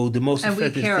so the most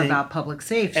effective thing... And we care about public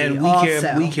safety and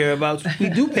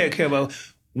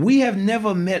we have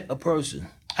never met a person,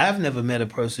 I've never met a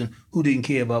person who didn't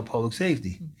care about public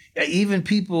safety. Even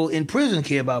people in prison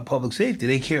care about public safety.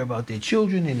 They care about their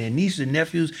children and their nieces and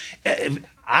nephews.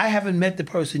 I haven't met the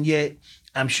person yet.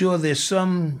 I'm sure there's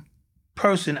some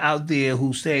person out there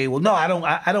who say, well, no, I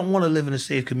don't want to live in a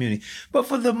safe community. But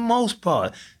for the most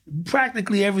part,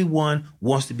 practically everyone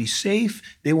wants to be safe.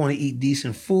 They want to eat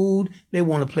decent food. They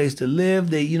want a place to live.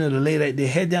 They, to lay their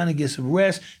head down and get some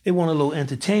rest. They want a little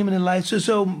entertainment in life.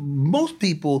 So most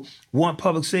people want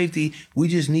public safety. We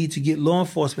just need to get law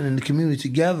enforcement and the community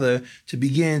together to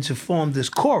begin to form this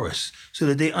chorus so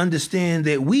that they understand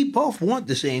that we both want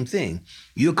the same thing.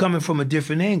 You're coming from a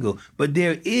different angle, but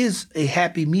there is a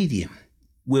happy medium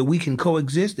where we can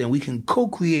coexist and we can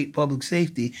co-create public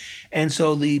safety. And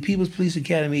so the People's Police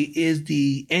Academy is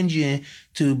the engine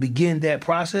to begin that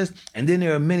process. And then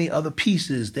there are many other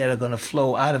pieces that are going to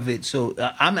flow out of it. So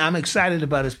I'm excited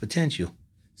about its potential.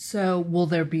 So will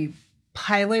there be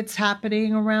pilots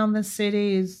happening around the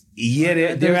cities?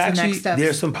 Yeah,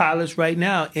 there's some pilots right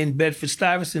now in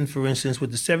Bedford-Stuyvesant, for instance, with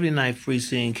the 79th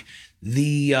precinct.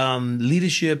 The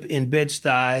leadership in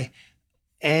Bed-Stuy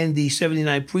and the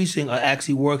 79th precinct are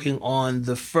actually working on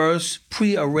the first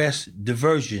pre-arrest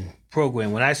diversion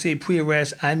program. When I say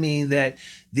pre-arrest, I mean that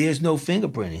there's no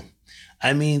fingerprinting.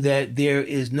 I mean that there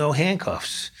is no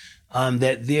handcuffs,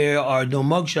 that there are no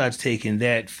mugshots taken,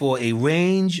 that for a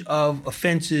range of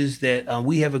offenses that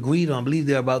we have agreed on, I believe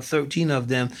there are about 13 of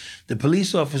them, the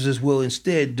police officers will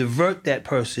instead divert that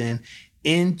person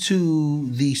into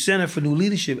the Center for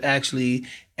NuLeadership, actually,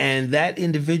 and that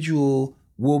individual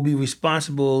will be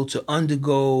responsible to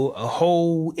undergo a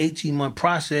whole 18-month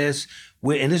process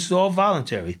and this is all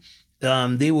voluntary.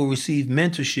 They will receive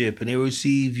mentorship and they will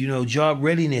receive, job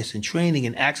readiness and training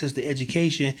and access to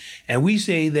education. And we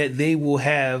say that they will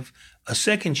have a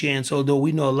second chance, although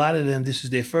we know a lot of them, this is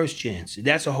their first chance.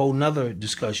 That's a whole nother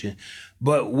discussion.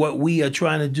 But what we are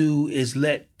trying to do is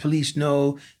let police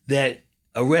know that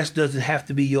arrest doesn't have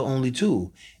to be your only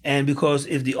tool. And because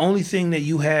if the only thing that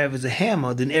you have is a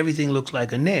hammer, then everything looks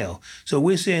like a nail. So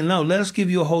we're saying, no, let us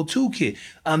give you a whole toolkit.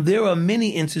 There are many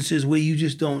instances where you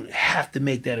just don't have to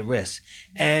make that arrest.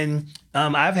 And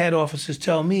I've had officers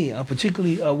tell me,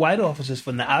 particularly white officers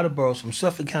from the outer boroughs, from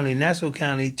Suffolk County, Nassau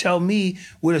County, tell me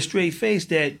with a straight face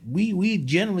that we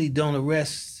generally don't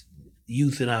arrest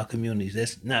youth in our communities.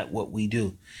 That's not what we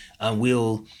do.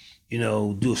 We'll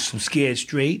do some scared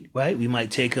straight, right? We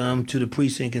might take them to the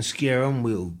precinct and scare them.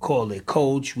 We'll call their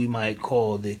coach. We might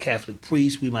call the Catholic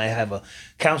priest. We might have a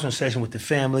counseling session with the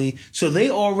family. So they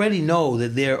already know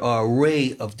that there are an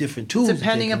array of different tools.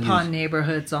 Depending upon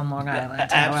neighborhoods on Long Island.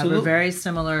 Absolutely. However, very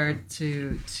similar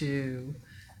to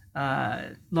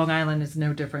Long Island is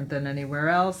no different than anywhere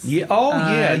else.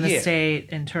 Yeah. In the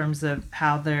state in terms of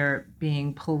how they're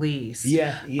being policed.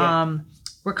 Yeah.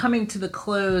 We're coming to the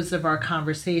close of our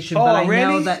conversation, but I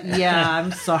know that,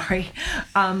 I'm sorry.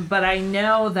 But I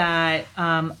know that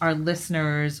our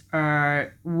listeners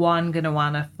are, going to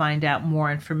want to find out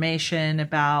more information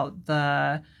about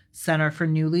the Center for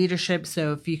New Leadership.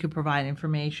 So if you could provide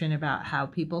information about how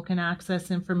people can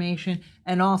access information,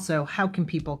 and also how can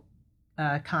people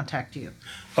contact you?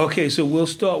 Okay, so we'll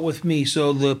start with me.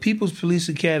 So the People's Police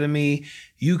Academy,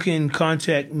 you can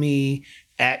contact me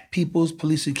at People's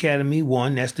Police Academy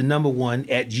 1, that's the number 1,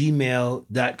 at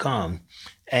gmail.com.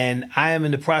 And I am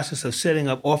in the process of setting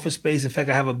up office space. In fact,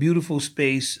 I have a beautiful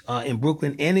space in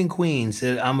Brooklyn and in Queens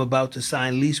that I'm about to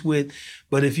sign lease with.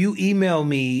 But if you email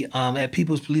me at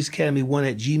People's Police Academy 1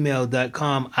 at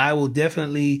gmail.com, I will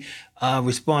definitely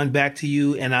respond back to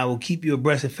you, and I will keep you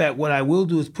abreast. In fact, what I will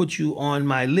do is put you on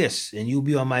my list, and you'll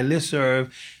be on my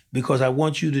listserv, because I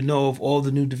want you to know of all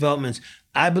the new developments.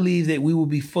 I believe that we will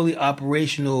be fully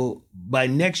operational by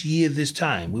next year this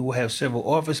time. We will have several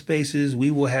office spaces.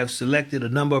 We will have selected a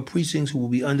number of precincts who will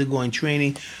be undergoing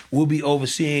training. We'll be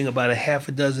overseeing about a half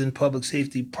a dozen public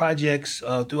safety projects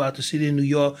throughout the city of New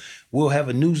York. We'll have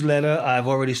a newsletter. I've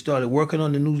already started working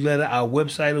on the newsletter. Our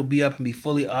website will be up and be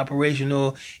fully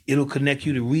operational. It'll connect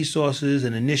you to resources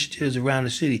and initiatives around the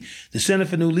city. The Center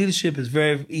for New Leadership is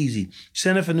very easy.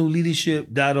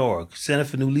 centerfornewleadership.org.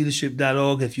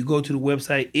 centerfornewleadership.org. If you go to the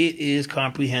website, it is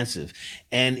comprehensive,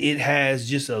 and it has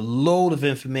just a load of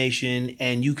information,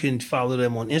 and you can follow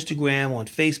them on Instagram, on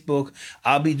Facebook.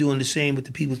 I'll be doing the same with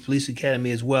the People's Police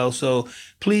Academy as well. So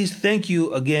please, thank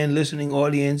you again, listening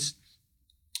audience.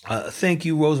 Thank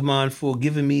you, Rosamond, for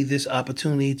giving me this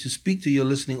opportunity to speak to your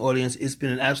listening audience. It's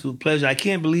been an absolute pleasure. I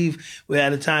can't believe we're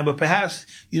out of time, but perhaps,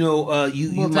 you might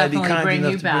be kind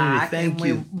enough to bring me. Thank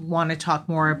you. We want to talk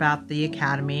more about the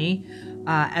Academy.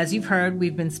 As you've heard,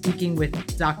 we've been speaking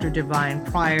with Dr. Divine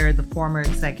Pryor, the former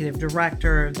executive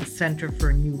director of the Center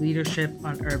for New Leadership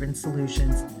on Urban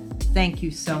Solutions. Thank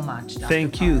you so much, Dr.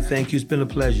 Thank Pryor. you. Thank you. It's been a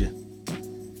pleasure.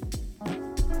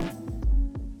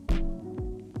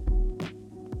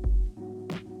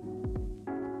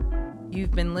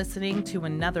 You've been listening to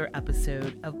another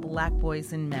episode of Black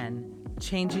Boys and Men,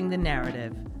 Changing the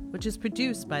Narrative, which is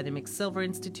produced by the McSilver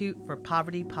Institute for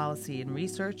Poverty Policy and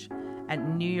Research at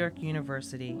New York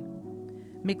University.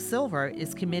 McSilver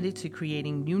is committed to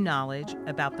creating new knowledge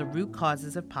about the root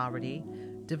causes of poverty,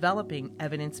 developing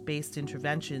evidence-based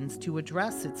interventions to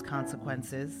address its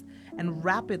consequences, and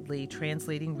rapidly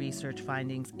translating research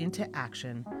findings into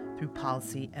action through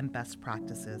policy and best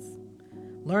practices.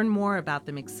 Learn more about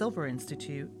the McSilver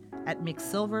Institute at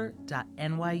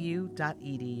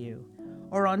mcsilver.nyu.edu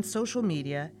or on social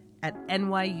media at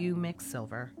NYU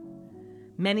McSilver.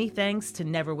 Many thanks to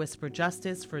Never Whisper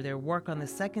Justice for their work on the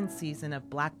second season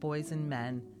of Black Boys and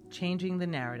Men, Changing the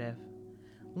Narrative.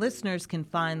 Listeners can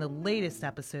find the latest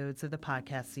episodes of the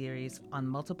podcast series on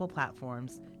multiple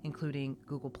platforms, including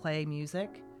Google Play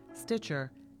Music,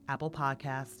 Stitcher, Apple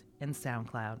Podcasts, and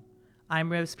SoundCloud.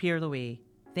 I'm Rose Pierre-Louis.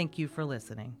 Thank you for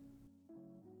listening.